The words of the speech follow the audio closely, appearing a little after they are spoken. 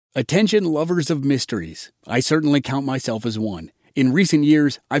Attention lovers of mysteries. I certainly count myself as one. In recent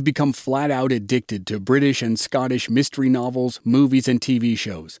years, I've become flat out addicted to British and Scottish mystery novels, movies, and TV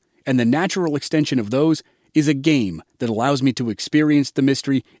shows. And the natural extension of those is a game that allows me to experience the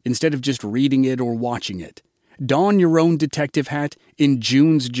mystery instead of just reading it or watching it. Don your own detective hat in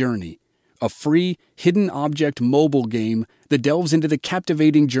June's Journey, a free, hidden object mobile game that delves into the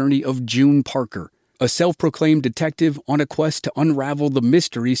captivating journey of June Parker, a self-proclaimed detective on a quest to unravel the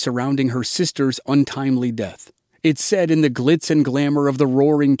mystery surrounding her sister's untimely death. It's set in the glitz and glamour of the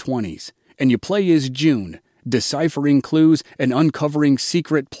Roaring '20s, and you play as June, deciphering clues and uncovering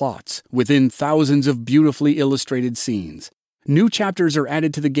secret plots within thousands of beautifully illustrated scenes. New chapters are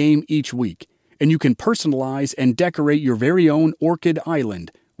added to the game each week, and you can personalize and decorate your very own Orchid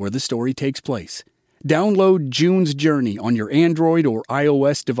Island, where the story takes place. Download June's Journey on your Android or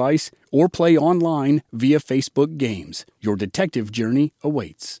iOS device, or play online via Facebook Games. Your detective journey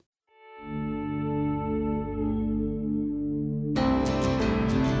awaits.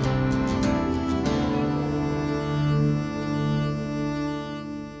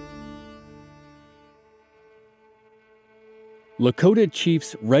 Lakota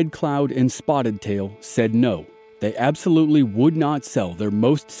chiefs Red Cloud and Spotted Tail said no. They absolutely would not sell their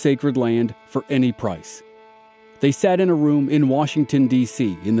most sacred land for any price. They sat in a room in Washington,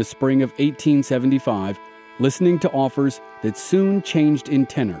 D.C. in the spring of 1875, listening to offers that soon changed in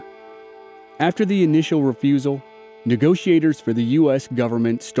tenor. After the initial refusal, negotiators for the U.S.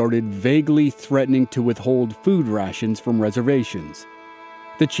 government started vaguely threatening to withhold food rations from reservations.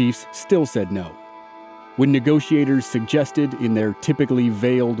 The chiefs still said no. When negotiators suggested, in their typically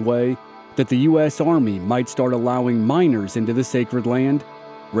veiled way, that the U.S. Army might start allowing miners into the sacred land,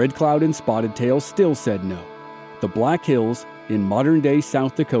 Red Cloud and Spotted Tail still said no. The Black Hills, in modern-day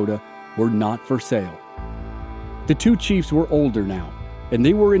South Dakota, were not for sale. The two chiefs were older now, and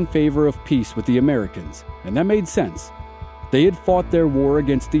they were in favor of peace with the Americans, and that made sense. They had fought their war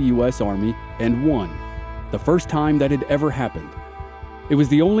against the U.S. Army and won, the first time that had ever happened. It was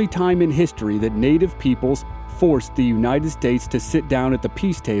the only time in history that Native peoples forced the United States to sit down at the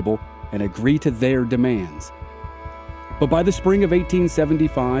peace table and agree to their demands. But by the spring of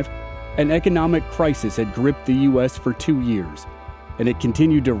 1875, an economic crisis had gripped the U.S. for 2 years, and it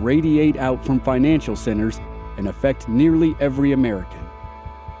continued to radiate out from financial centers and affect nearly every American.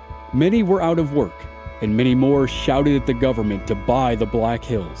 Many were out of work, and many more shouted at the government to buy the Black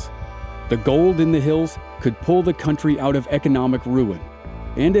Hills. The gold in the hills could pull the country out of economic ruin,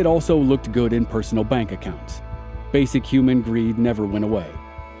 and it also looked good in personal bank accounts. Basic human greed never went away.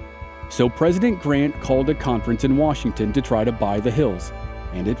 So President Grant called a conference in Washington to try to buy the hills,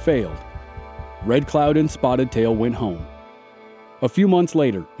 and it failed. Red Cloud and Spotted Tail went home. A few months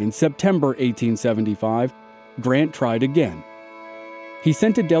later, in September 1875, Grant tried again. He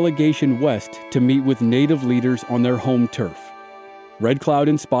sent a delegation west to meet with Native leaders on their home turf. Red Cloud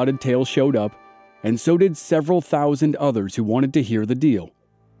and Spotted Tail showed up, and so did several thousand others who wanted to hear the deal.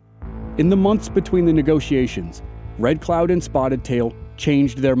 In the months between the negotiations, Red Cloud and Spotted Tail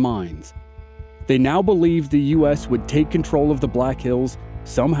changed their minds. They now believed the U.S. would take control of the Black Hills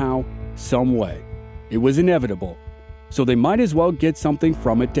somehow, some way. It was inevitable, so they might as well get something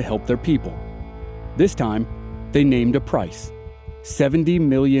from it to help their people. This time, they named a price: $70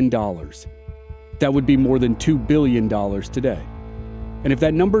 million. That would be more than $2 billion today. And if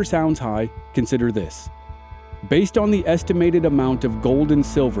that number sounds high, consider this. Based on the estimated amount of gold and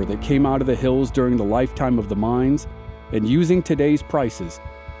silver that came out of the hills during the lifetime of the mines, and using today's prices,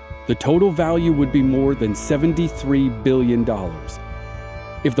 the total value would be more than $73 billion.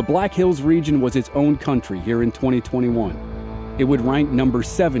 If the Black Hills region was its own country here in 2021, it would rank number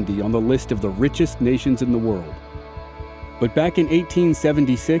 70 on the list of the richest nations in the world. But back in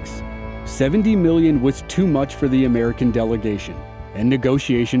 1876, $70 million was too much for the American delegation, and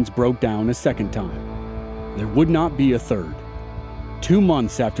negotiations broke down a second time. There would not be a third. 2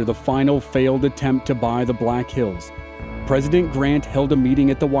 months after the final failed attempt to buy the Black Hills, President Grant held a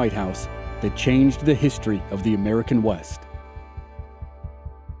meeting at the White House that changed the history of the American West.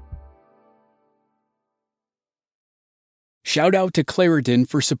 Shout out to Claritin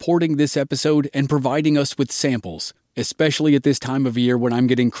for supporting this episode and providing us with samples, especially at this time of year when I'm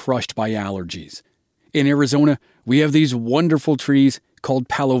getting crushed by allergies. In Arizona, we have these wonderful trees called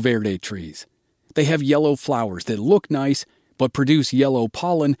Palo Verde trees. They have yellow flowers that look nice, but produce yellow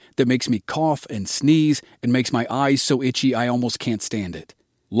pollen that makes me cough and sneeze and makes my eyes so itchy I almost can't stand it.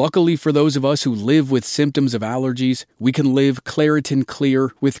 Luckily for those of us who live with symptoms of allergies, we can live Claritin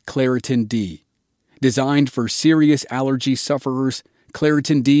Clear with Claritin D. Designed for serious allergy sufferers,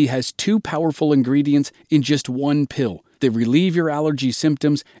 Claritin D has 2 powerful ingredients in just one pill, They relieve your allergy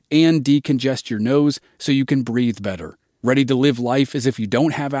symptoms and decongest your nose so you can breathe better. Ready to live life as if you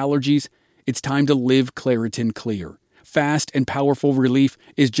don't have allergies? It's time to live Claritin Clear. Fast and powerful relief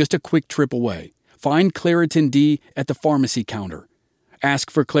is just a quick trip away. Find Claritin D at the pharmacy counter. Ask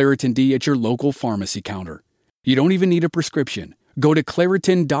for Claritin D at your local pharmacy counter. You don't even need a prescription. Go to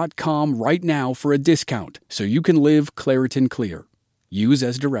Claritin.com right now for a discount so you can live Claritin Clear. Use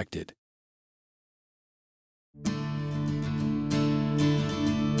as directed.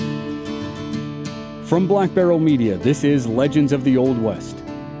 From Black Barrel Media, this is Legends of the Old West.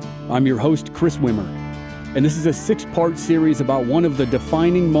 I'm your host, Chris Wimmer, and this is a 6-part series about one of the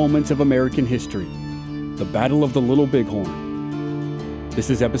defining moments of American history, the Battle of the Little Bighorn. This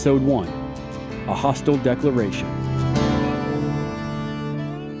is Episode 1, A Hostile Declaration.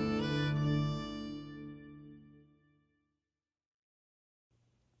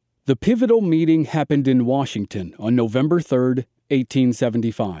 The pivotal meeting happened in Washington on November 3,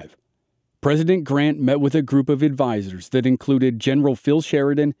 1875. President Grant met with a group of advisors that included General Phil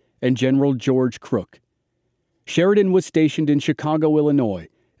Sheridan and General George Crook. Sheridan was stationed in Chicago, Illinois,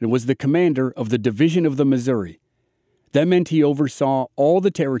 and was the commander of the Division of the Missouri. That meant he oversaw all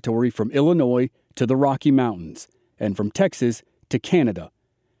the territory from Illinois to the Rocky Mountains, and from Texas to Canada,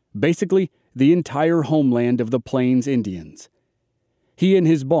 basically the entire homeland of the Plains Indians. He and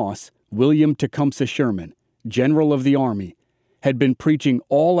his boss, William Tecumseh Sherman, General of the Army, had been preaching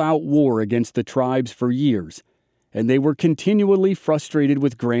all-out war against the tribes for years, and they were continually frustrated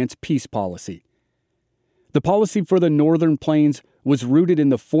with Grant's peace policy. The policy for the Northern Plains was rooted in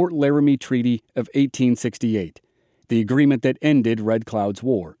the Fort Laramie Treaty of 1868, the agreement that ended Red Cloud's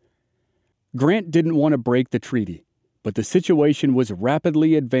War. Grant didn't want to break the treaty, but the situation was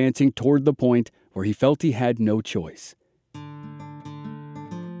rapidly advancing toward the point where he felt he had no choice.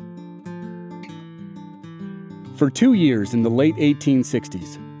 For 2 years in the late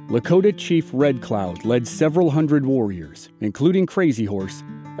 1860s, Lakota Chief Red Cloud led several hundred warriors, including Crazy Horse,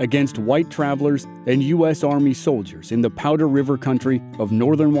 against white travelers and U.S. Army soldiers in the Powder River country of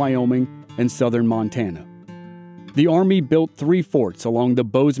northern Wyoming and southern Montana. The Army built 3 forts along the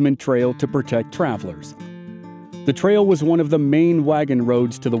Bozeman Trail to protect travelers. The trail was one of the main wagon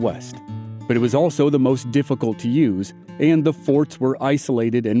roads to the west, but it was also the most difficult to use, and the forts were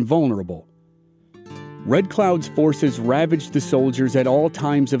isolated and vulnerable. Red Cloud's forces ravaged the soldiers at all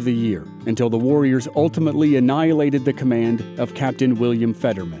times of the year until the warriors ultimately annihilated the command of Captain William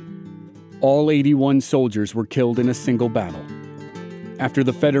Fetterman. All 81 soldiers were killed in a single battle. After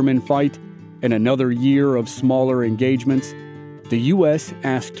the Fetterman fight and another year of smaller engagements, the U.S.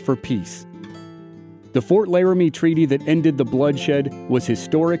 asked for peace. The Fort Laramie Treaty that ended the bloodshed was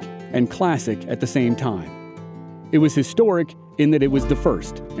historic and classic at the same time. It was historic in that it was the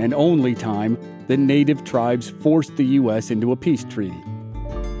first and only time that Native tribes forced the U.S. into a peace treaty.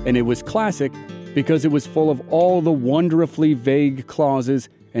 And it was classic because it was full of all the wonderfully vague clauses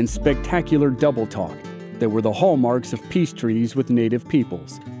and spectacular double talk that were the hallmarks of peace treaties with Native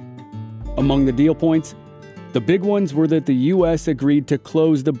peoples. Among the deal points, the big ones were that the U.S. agreed to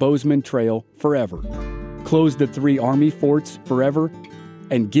close the Bozeman Trail forever, close the 3 Army forts forever,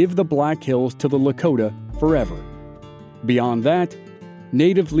 and give the Black Hills to the Lakota forever. Beyond that,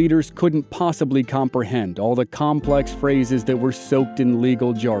 Native leaders couldn't possibly comprehend all the complex phrases that were soaked in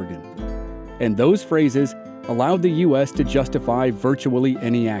legal jargon. And those phrases allowed the U.S. to justify virtually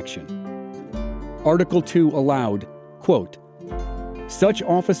any action. Article 2 allowed, quote, "Such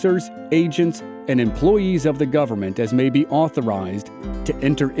officers, agents, and employees of the government as may be authorized to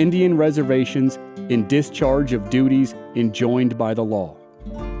enter Indian reservations in discharge of duties enjoined by the law."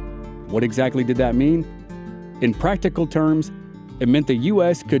 What exactly did that mean? In practical terms, it meant the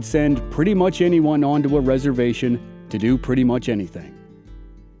U.S. could send pretty much anyone onto a reservation to do pretty much anything.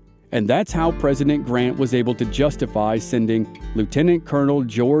 And that's how President Grant was able to justify sending Lieutenant Colonel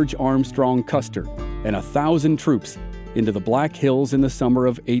George Armstrong Custer and 1,000 troops into the Black Hills in the summer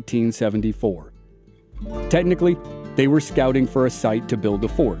of 1874. Technically, they were scouting for a site to build a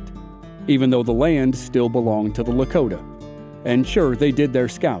fort, even though the land still belonged to the Lakota. And sure, they did their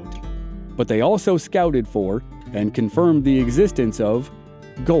scout, but they also scouted for and confirmed the existence of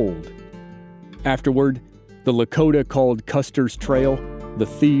gold. Afterward, the Lakota called Custer's Trail the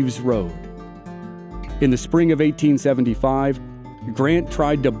Thieves' Road. In the spring of 1875, Grant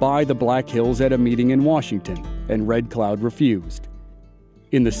tried to buy the Black Hills at a meeting in Washington, and Red Cloud refused.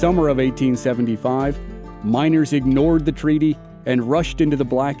 In the summer of 1875, miners ignored the treaty and rushed into the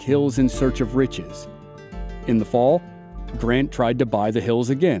Black Hills in search of riches. In the fall, Grant tried to buy the hills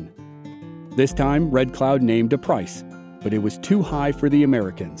again. This time, Red Cloud named a price, but it was too high for the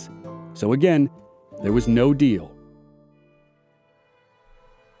Americans. So again, there was no deal.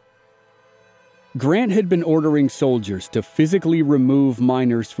 Grant had been ordering soldiers to physically remove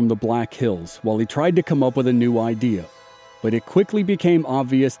miners from the Black Hills while he tried to come up with a new idea, but it quickly became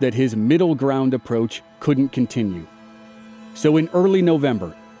obvious that his middle ground approach couldn't continue. So in early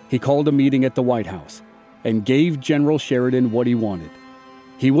November, he called a meeting at the White House and gave General Sheridan what he wanted.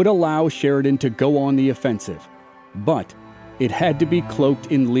 He would allow Sheridan to go on the offensive, but it had to be cloaked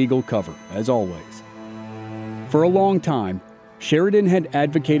in legal cover, as always. For a long time, Sheridan had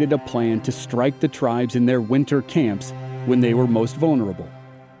advocated a plan to strike the tribes in their winter camps when they were most vulnerable.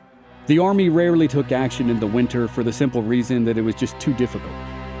 The Army rarely took action in the winter for the simple reason that it was just too difficult.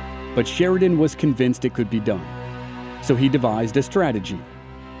 But Sheridan was convinced it could be done. So he devised a strategy.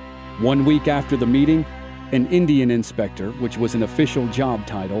 1 week after the meeting, an Indian inspector, which was an official job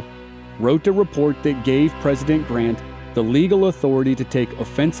title, wrote a report that gave President Grant the legal authority to take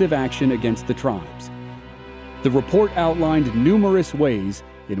offensive action against the tribes. The report outlined numerous ways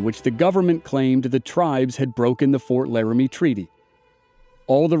in which the government claimed the tribes had broken the Fort Laramie Treaty.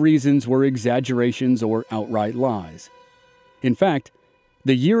 All the reasons were exaggerations or outright lies. In fact,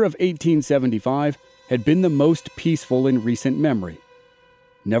 the year of 1875 had been the most peaceful in recent memory.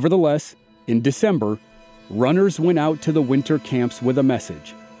 Nevertheless, in December, runners went out to the winter camps with a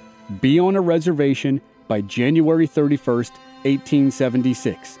message: be on a reservation by January 31st,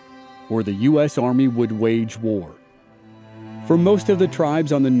 1876, or the U.S. Army would wage war. For most of the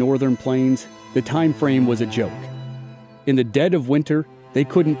tribes on the northern plains, the time frame was a joke. In the dead of winter, they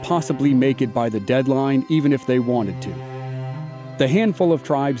couldn't possibly make it by the deadline even if they wanted to. The handful of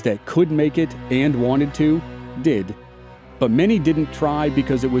tribes that could make it and wanted to did, but many didn't try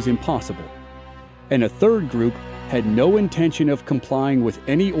because it was impossible. And a third group had no intention of complying with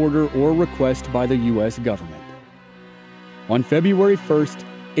any order or request by the U.S. government. On February 1st,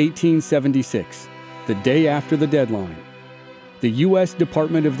 1876, the day after the deadline, the U.S.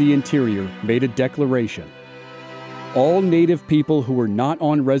 Department of the Interior made a declaration. All Native people who were not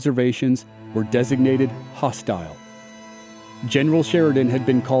on reservations were designated hostile. General Sheridan had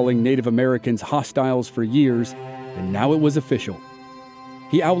been calling Native Americans hostiles for years, and now it was official.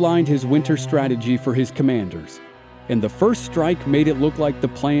 He outlined his winter strategy for his commanders, and the first strike made it look like the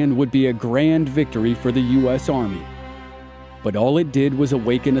plan would be a grand victory for the U.S. Army. But all it did was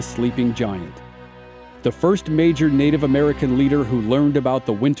awaken a sleeping giant. The first major Native American leader who learned about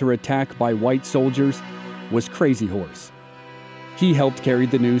the winter attack by white soldiers was Crazy Horse. He helped carry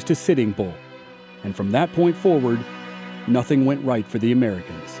the news to Sitting Bull, and from that point forward, nothing went right for the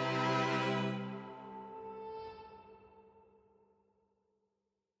Americans.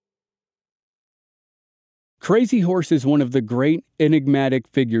 Crazy Horse is one of the great enigmatic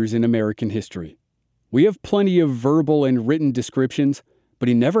figures in American history. We have plenty of verbal and written descriptions, but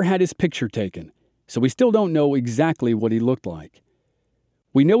he never had his picture taken, so we still don't know exactly what he looked like.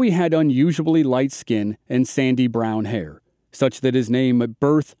 We know he had unusually light skin and sandy brown hair, such that his name at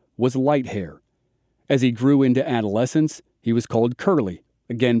birth was Light Hair. As he grew into adolescence, he was called Curly,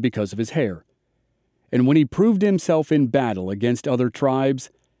 again because of his hair. And when he proved himself in battle against other tribes,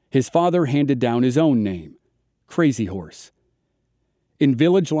 his father handed down his own name, Crazy Horse. In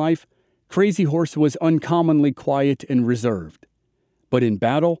village life, Crazy Horse was uncommonly quiet and reserved. But in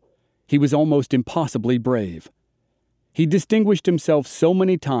battle, he was almost impossibly brave. He distinguished himself so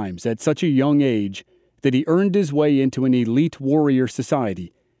many times at such a young age that he earned his way into an elite warrior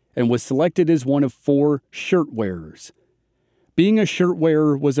society and was selected as one of 4 shirt wearers. Being a shirt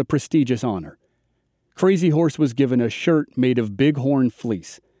wearer was a prestigious honor. Crazy Horse was given a shirt made of bighorn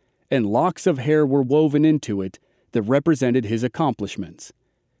fleece, and locks of hair were woven into it that represented his accomplishments.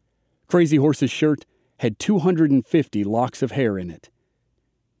 Crazy Horse's shirt had 250 locks of hair in it.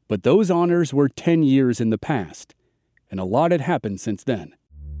 But those honors were 10 years in the past, and a lot had happened since then.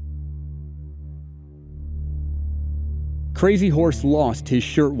 Crazy Horse lost his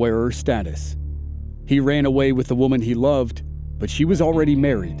shirt wearer status. He ran away with the woman he loved, but she was already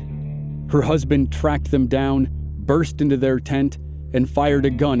married. Her husband tracked them down, burst into their tent, and fired a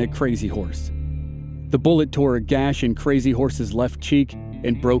gun at Crazy Horse. The bullet tore a gash in Crazy Horse's left cheek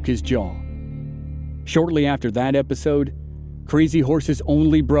and broke his jaw. Shortly after that episode, Crazy Horse's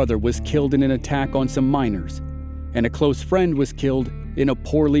only brother was killed in an attack on some miners, and a close friend was killed in a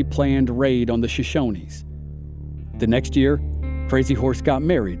poorly planned raid on the Shoshones. The next year, Crazy Horse got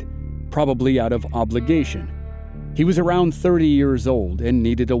married, probably out of obligation. He was around 30 years old and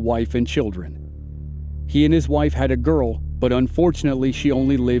needed a wife and children. He and his wife had a girl, but unfortunately she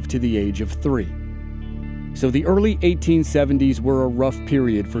only lived to the age of 3. So the early 1870s were a rough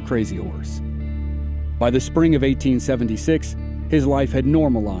period for Crazy Horse. By the spring of 1876, his life had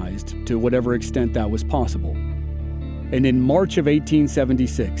normalized to whatever extent that was possible. And in March of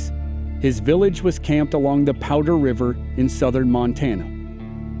 1876, his village was camped along the Powder River in southern Montana.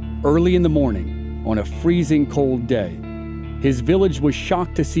 Early in the morning, on a freezing cold day, his village was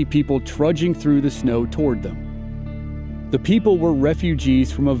shocked to see people trudging through the snow toward them. The people were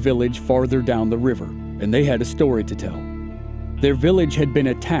refugees from a village farther down the river, and they had a story to tell. Their village had been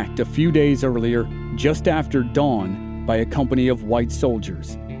attacked a few days earlier, just after dawn, by a company of white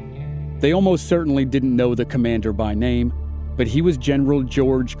soldiers. They almost certainly didn't know the commander by name, but he was General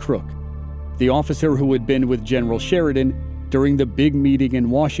George Crook, the officer who had been with General Sheridan during the big meeting in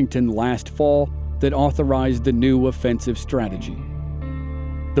Washington last fall that authorized the new offensive strategy.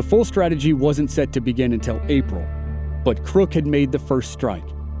 The full strategy wasn't set to begin until April, but Crook had made the first strike.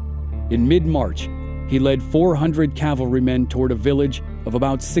 In mid-March, he led 400 cavalrymen toward a village of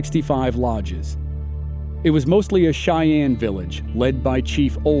about 65 lodges. It was mostly a Cheyenne village led by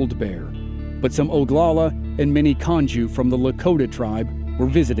Chief Old Bear, but some Oglala and many Kanju from the Lakota tribe were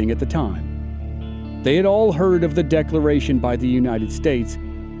visiting at the time. They had all heard of the declaration by the United States,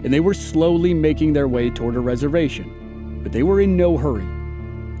 and they were slowly making their way toward a reservation, but they were in no hurry.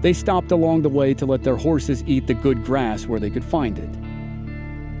 They stopped along the way to let their horses eat the good grass where they could find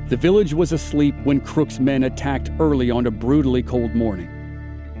it. The village was asleep when Crook's men attacked early on a brutally cold morning.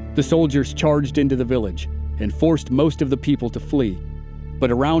 The soldiers charged into the village and forced most of the people to flee,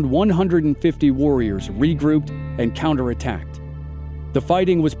 but around 150 warriors regrouped and counterattacked. The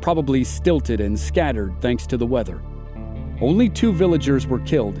fighting was probably stilted and scattered thanks to the weather. Only 2 villagers were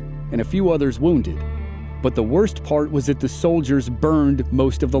killed and a few others wounded, but the worst part was that the soldiers burned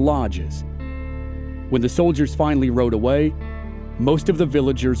most of the lodges. When the soldiers finally rode away, most of the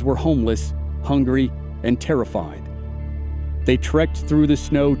villagers were homeless, hungry, and terrified. They trekked through the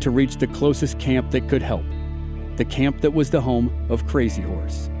snow to reach the closest camp that could help, the camp that was the home of Crazy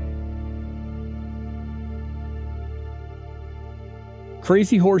Horse.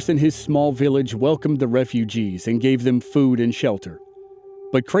 Crazy Horse and his small village welcomed the refugees and gave them food and shelter.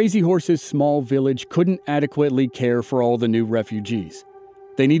 But Crazy Horse's small village couldn't adequately care for all the new refugees.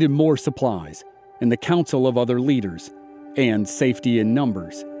 They needed more supplies, and the counsel of other leaders, and safety in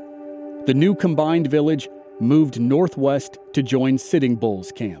numbers. The new combined village moved northwest to join Sitting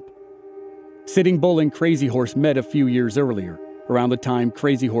Bull's camp. Sitting Bull and Crazy Horse met a few years earlier, around the time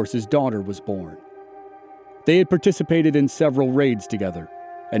Crazy Horse's daughter was born. They had participated in several raids together,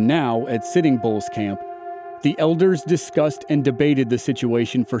 and now, at Sitting Bull's camp, the elders discussed and debated the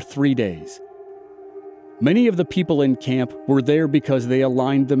situation for 3 days. Many of the people in camp were there because they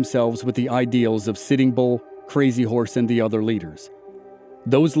aligned themselves with the ideals of Sitting Bull, Crazy Horse, and the other leaders.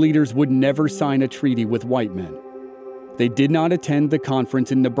 Those leaders would never sign a treaty with white men. They did not attend the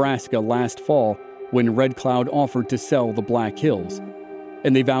conference in Nebraska last fall when Red Cloud offered to sell the Black Hills,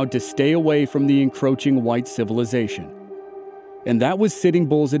 and they vowed to stay away from the encroaching white civilization. And that was Sitting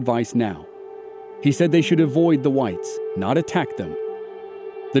Bull's advice now. He said they should avoid the whites, not attack them.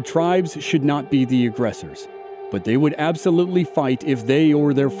 The tribes should not be the aggressors, but they would absolutely fight if they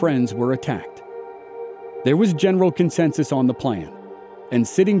or their friends were attacked. There was general consensus on the plan, and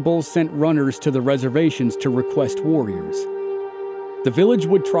Sitting Bull sent runners to the reservations to request warriors. The village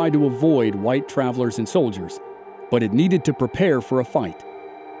would try to avoid white travelers and soldiers, but it needed to prepare for a fight.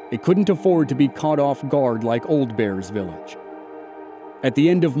 It couldn't afford to be caught off guard like Old Bear's village. At the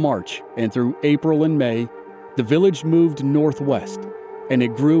end of March and through April and May, the village moved northwest, and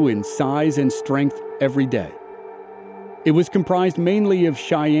it grew in size and strength every day. It was comprised mainly of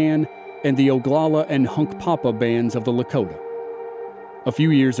Cheyenne and the Oglala and Hunkpapa bands of the Lakota. A few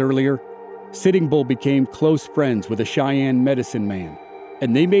years earlier, Sitting Bull became close friends with a Cheyenne medicine man,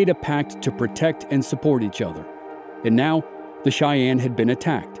 and they made a pact to protect and support each other. And now, the Cheyenne had been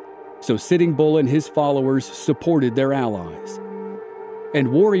attacked, so Sitting Bull and his followers supported their allies.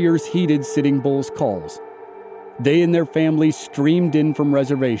 And warriors heeded Sitting Bull's calls. They and their families streamed in from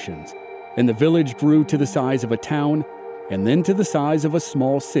reservations, and the village grew to the size of a town and then to the size of a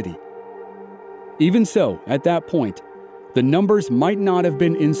small city. Even so, at that point, the numbers might not have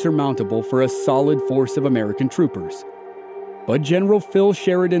been insurmountable for a solid force of American troopers. But General Phil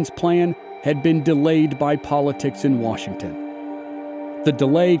Sheridan's plan had been delayed by politics in Washington. The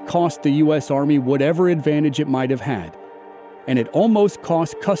delay cost the U.S. Army whatever advantage it might have had, and it almost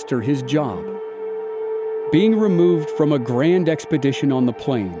cost Custer his job. Being removed from a grand expedition on the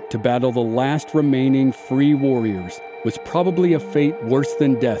plain to battle the last remaining free warriors was probably a fate worse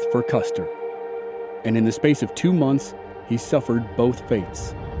than death for Custer. And in the space of 2 months, he suffered both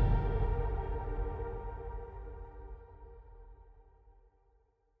fates.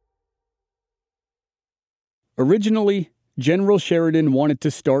 Originally, General Sheridan wanted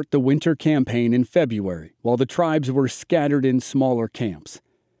to start the winter campaign in February while the tribes were scattered in smaller camps.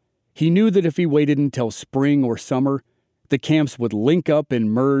 He knew that if he waited until spring or summer, the camps would link up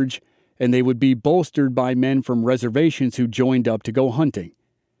and merge, and they would be bolstered by men from reservations who joined up to go hunting.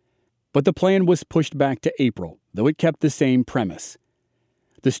 But the plan was pushed back to April, though it kept the same premise.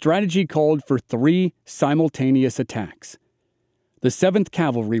 The strategy called for 3 simultaneous attacks. The 7th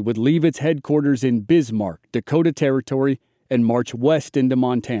Cavalry would leave its headquarters in Bismarck, Dakota Territory, and march west into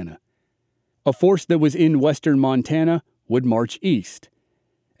Montana. A force that was in western Montana would march east,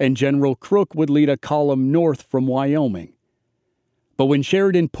 and General Crook would lead a column north from Wyoming. But when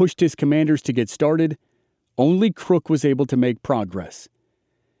Sheridan pushed his commanders to get started, only Crook was able to make progress.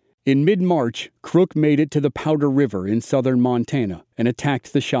 In mid-March, Crook made it to the Powder River in southern Montana and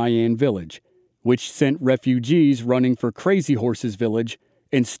attacked the Cheyenne village, which sent refugees running for Crazy Horse's village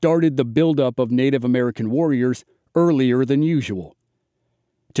and started the buildup of Native American warriors earlier than usual.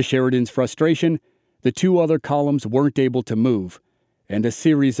 To Sheridan's frustration, the 2 other columns weren't able to move, and a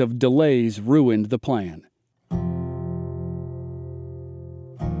series of delays ruined the plan.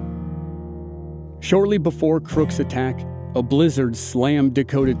 Shortly before Crook's attack, a blizzard slammed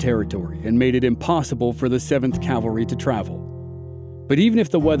Dakota Territory and made it impossible for the 7th Cavalry to travel. But even if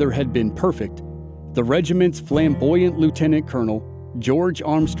the weather had been perfect, the regiment's flamboyant Lieutenant Colonel, George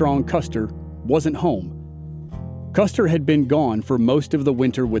Armstrong Custer, wasn't home. Custer had been gone for most of the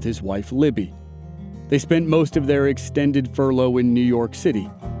winter with his wife Libby. They spent most of their extended furlough in New York City,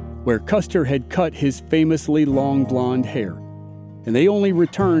 where Custer had cut his famously long blonde hair, and they only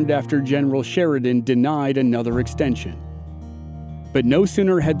returned after General Sheridan denied another extension. But no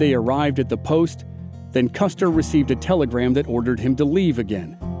sooner had they arrived at the post than Custer received a telegram that ordered him to leave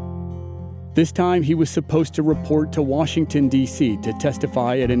again. This time he was supposed to report to Washington, D.C. to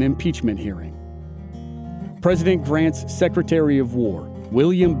testify at an impeachment hearing. President Grant's Secretary of War,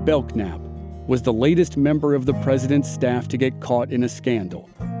 William Belknap, was the latest member of the president's staff to get caught in a scandal.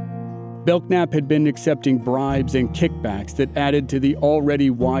 Belknap had been accepting bribes and kickbacks that added to the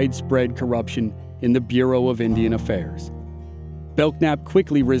already widespread corruption in the Bureau of Indian Affairs. Belknap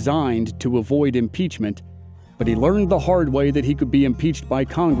quickly resigned to avoid impeachment, but he learned the hard way that he could be impeached by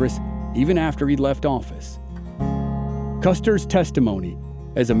Congress even after he left office. Custer's testimony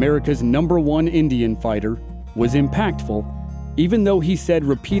as America's #1 Indian fighter was impactful, even though he said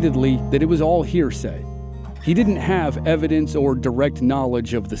repeatedly that it was all hearsay. He didn't have evidence or direct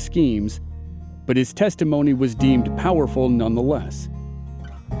knowledge of the schemes, but his testimony was deemed powerful nonetheless.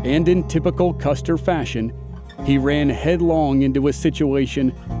 And in typical Custer fashion, he ran headlong into a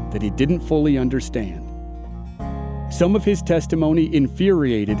situation that he didn't fully understand. Some of his testimony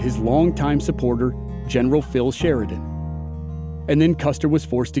infuriated his longtime supporter, General Phil Sheridan. And then Custer was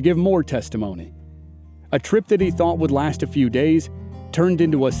forced to give more testimony. A trip that he thought would last a few days turned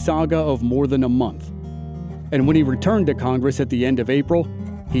into a saga of more than a month. And when he returned to Congress at the end of April,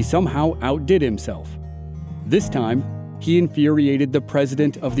 he somehow outdid himself. This time, he infuriated the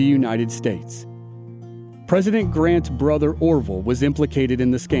President of the United States. President Grant's brother Orville was implicated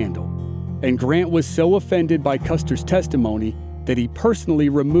in the scandal, and Grant was so offended by Custer's testimony that he personally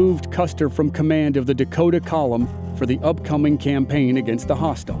removed Custer from command of the Dakota Column for the upcoming campaign against the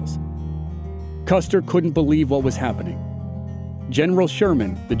hostiles. Custer couldn't believe what was happening. General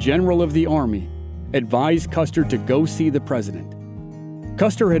Sherman, the general of the army, advised Custer to go see the president.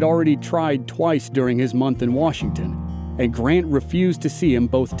 Custer had already tried twice during his month in Washington, and Grant refused to see him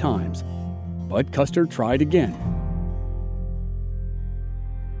both times. But Custer tried again.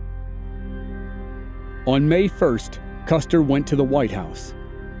 On May 1st, Custer went to the White House.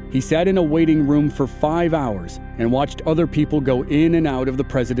 He sat in a waiting room for 5 hours and watched other people go in and out of the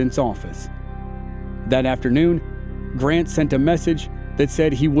president's office. That afternoon, Grant sent a message that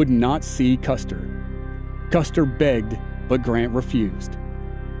said he would not see Custer. Custer begged, but Grant refused.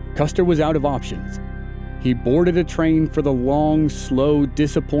 Custer was out of options. He boarded a train for the long, slow,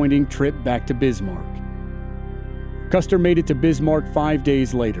 disappointing trip back to Bismarck. Custer made it to Bismarck 5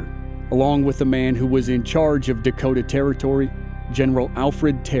 days later, along with the man who was in charge of Dakota Territory, General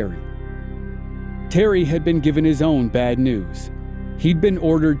Alfred Terry. Terry had been given his own bad news. He'd been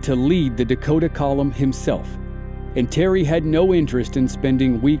ordered to lead the Dakota Column himself, and Terry had no interest in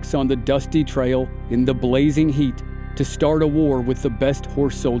spending weeks on the dusty trail in the blazing heat to start a war with the best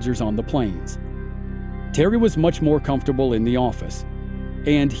horse soldiers on the plains. Terry was much more comfortable in the office,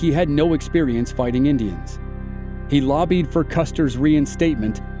 and he had no experience fighting Indians. He lobbied for Custer's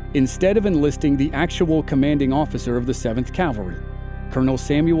reinstatement instead of enlisting the actual commanding officer of the 7th Cavalry, Colonel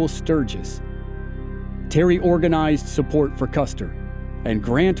Samuel Sturgis. Terry organized support for Custer, and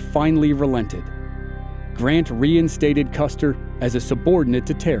Grant finally relented. Grant reinstated Custer as a subordinate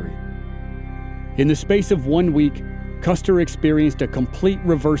to Terry. In the space of 1 week, Custer experienced a complete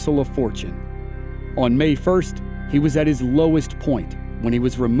reversal of fortune. On May 1st, he was at his lowest point when he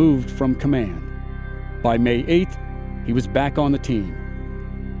was removed from command. By May 8th, he was back on the team.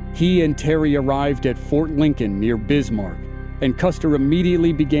 He and Terry arrived at Fort Lincoln near Bismarck, and Custer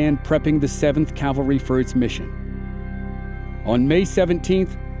immediately began prepping the 7th Cavalry for its mission. On May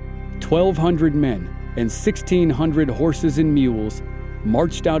 17th, 1,200 men and 1,600 horses and mules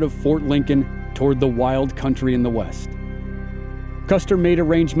marched out of Fort Lincoln toward the wild country in the west. Custer made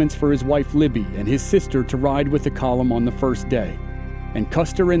arrangements for his wife Libby and his sister to ride with the column on the first day, and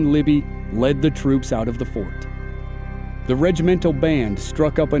Custer and Libby led the troops out of the fort. The regimental band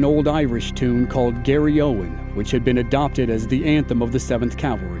struck up an old Irish tune called Gary Owen, which had been adopted as the anthem of the 7th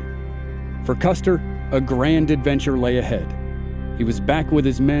Cavalry. For Custer, a grand adventure lay ahead. He was back with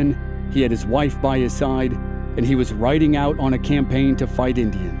his men, he had his wife by his side, and he was riding out on a campaign to fight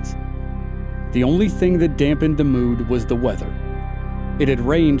Indians. The only thing that dampened the mood was the weather. It had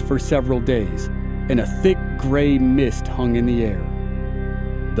rained for several days, and a thick gray mist hung in the air.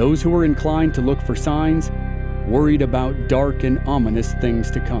 Those who were inclined to look for signs worried about dark and ominous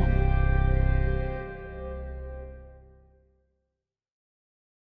things to come.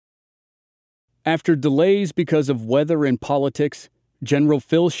 After delays because of weather and politics, General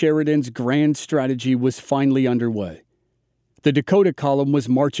Phil Sheridan's grand strategy was finally underway. The Dakota Column was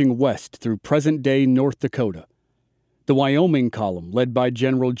marching west through present-day North Dakota. The Wyoming Column, led by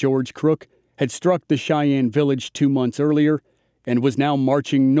General George Crook, had struck the Cheyenne Village 2 months earlier and was now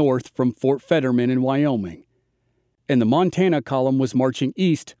marching north from Fort Fetterman in Wyoming. And the Montana Column was marching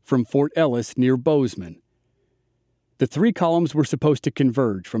east from Fort Ellis near Bozeman. The 3 columns were supposed to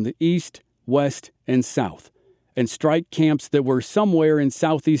converge from the east, west, and south, and strike camps that were somewhere in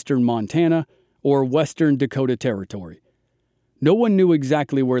southeastern Montana or western Dakota Territory. No one knew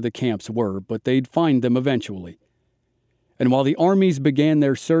exactly where the camps were, but they'd find them eventually. And while the armies began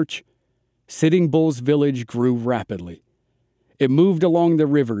their search, Sitting Bull's village grew rapidly. It moved along the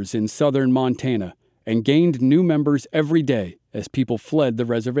rivers in southern Montana and gained new members every day as people fled the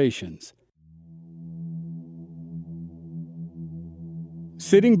reservations.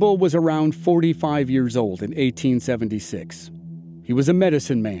 Sitting Bull was around 45 years old in 1876. He was a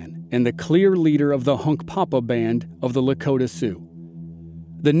medicine man and the clear leader of the Hunkpapa band of the Lakota Sioux.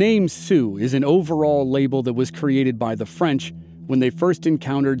 The name Sioux is an overall label that was created by the French when they first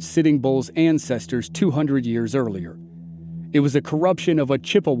encountered Sitting Bull's ancestors 200 years earlier. It was a corruption of a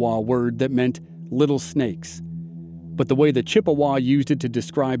Chippewa word that meant little snakes. But the way the Chippewa used it to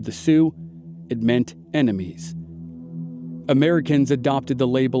describe the Sioux, it meant enemies. Americans adopted the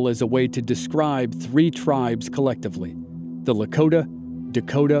label as a way to describe 3 tribes collectively: the Lakota,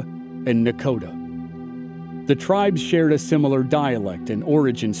 Dakota, and Nakota. The tribes shared a similar dialect and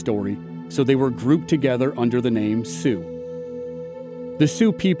origin story, so they were grouped together under the name Sioux. The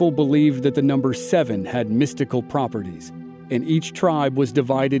Sioux people believed that the number 7 had mystical properties, and each tribe was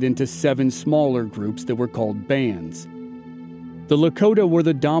divided into 7 smaller groups that were called bands. The Lakota were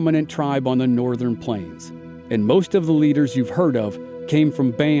the dominant tribe on the northern plains, and most of the leaders you've heard of came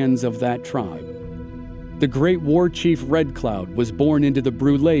from bands of that tribe. The great war chief Red Cloud was born into the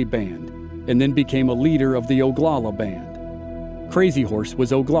Brule band, and then became a leader of the Oglala band. Crazy Horse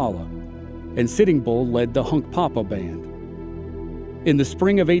was Oglala, and Sitting Bull led the Hunkpapa band. In the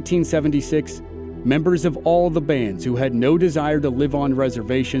spring of 1876, members of all the bands who had no desire to live on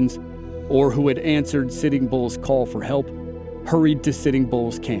reservations or who had answered Sitting Bull's call for help hurried to Sitting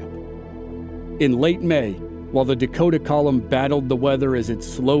Bull's camp. In late May, while the Dakota Column battled the weather as it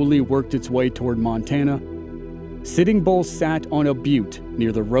slowly worked its way toward Montana, Sitting Bull sat on a butte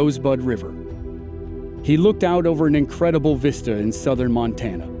near the Rosebud River. He looked out over an incredible vista in southern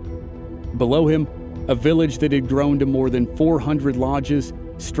Montana. Below him, a village that had grown to more than 400 lodges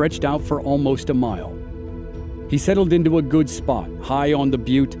stretched out for almost a mile. He settled into a good spot high on the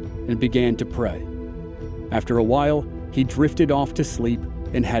butte and began to pray. After a while, he drifted off to sleep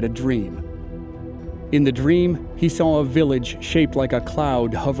and had a dream. In the dream, he saw a village shaped like a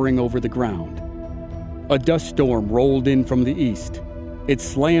cloud hovering over the ground. A dust storm rolled in from the east. It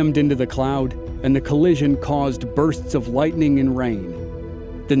slammed into the cloud, and the collision caused bursts of lightning and rain.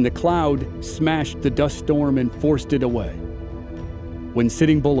 Then the cloud smashed the dust storm and forced it away. When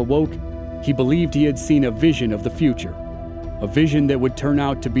Sitting Bull awoke, he believed he had seen a vision of the future, a vision that would turn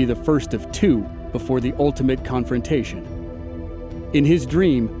out to be the first of 2 before the ultimate confrontation. In his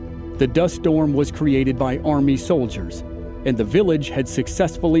dream, the dust storm was created by army soldiers, and the village had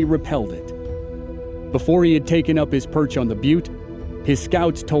successfully repelled it. Before he had taken up his perch on the butte, his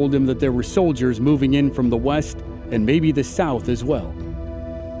scouts told him that there were soldiers moving in from the west and maybe the south as well.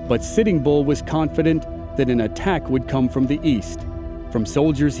 But Sitting Bull was confident that an attack would come from the east, from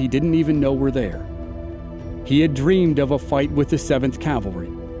soldiers he didn't even know were there. He had dreamed of a fight with the 7th Cavalry,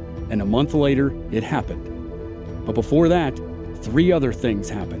 and a month later, it happened. But before that, 3 other things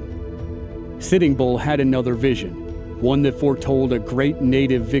happened. Sitting Bull had another vision, one that foretold a great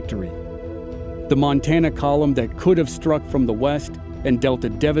native victory. The Montana column that could have struck from the west and dealt a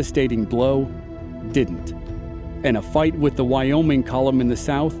devastating blow didn't. And a fight with the Wyoming column in the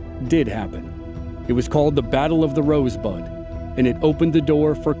south did happen. It was called the Battle of the Rosebud, and it opened the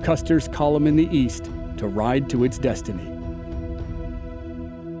door for Custer's column in the east to ride to its destiny.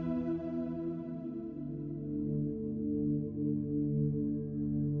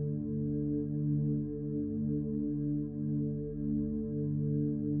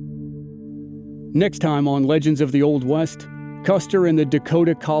 Next time on Legends of the Old West, Custer and the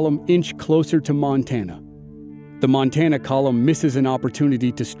Dakota column inch closer to Montana. The Montana column misses an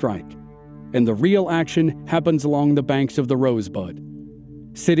opportunity to strike, and the real action happens along the banks of the Rosebud.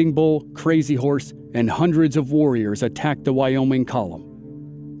 Sitting Bull, Crazy Horse, and hundreds of warriors attack the Wyoming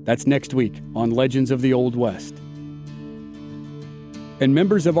column. That's next week on Legends of the Old West. And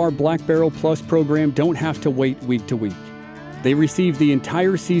members of our Black Barrel Plus program don't have to wait week to week. They receive the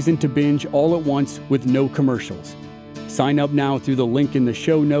entire season to binge all at once with no commercials. Sign up now through the link in the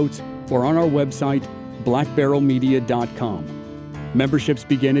show notes or on our website, blackbarrelmedia.com. Memberships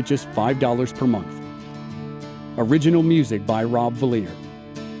begin at just $5 per month. Original music by Rob Valier.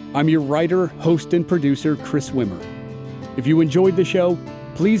 I'm your writer, host, and producer, Chris Wimmer. If you enjoyed the show,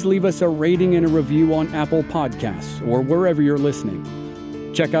 please leave us a rating and a review on Apple Podcasts or wherever you're listening.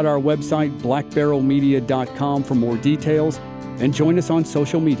 Check out our website, blackbarrelmedia.com, for more details, and join us on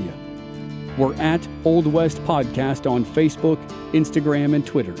social media. We're at Old West Podcast on Facebook, Instagram, and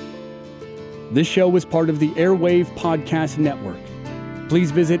Twitter. This show is part of the Airwave Podcast Network.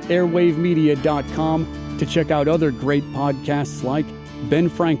 Please visit airwavemedia.com to check out other great podcasts like Ben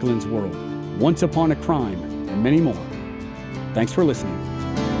Franklin's World, Once Upon a Crime, and many more. Thanks for listening.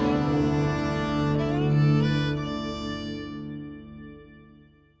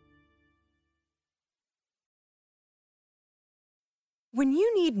 When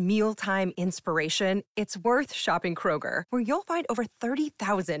you need mealtime inspiration, it's worth shopping Kroger, where you'll find over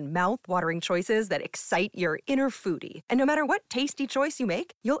 30,000 mouth-watering choices that excite your inner foodie. And no matter what tasty choice you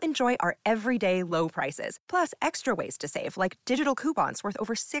make, you'll enjoy our everyday low prices, plus extra ways to save, like digital coupons worth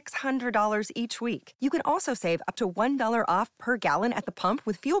over $600 each week. You can also save up to $1 off per gallon at the pump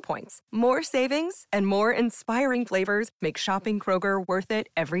with fuel points. More savings and more inspiring flavors make shopping Kroger worth it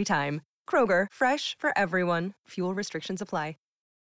every time. Kroger, fresh for everyone. Fuel restrictions apply.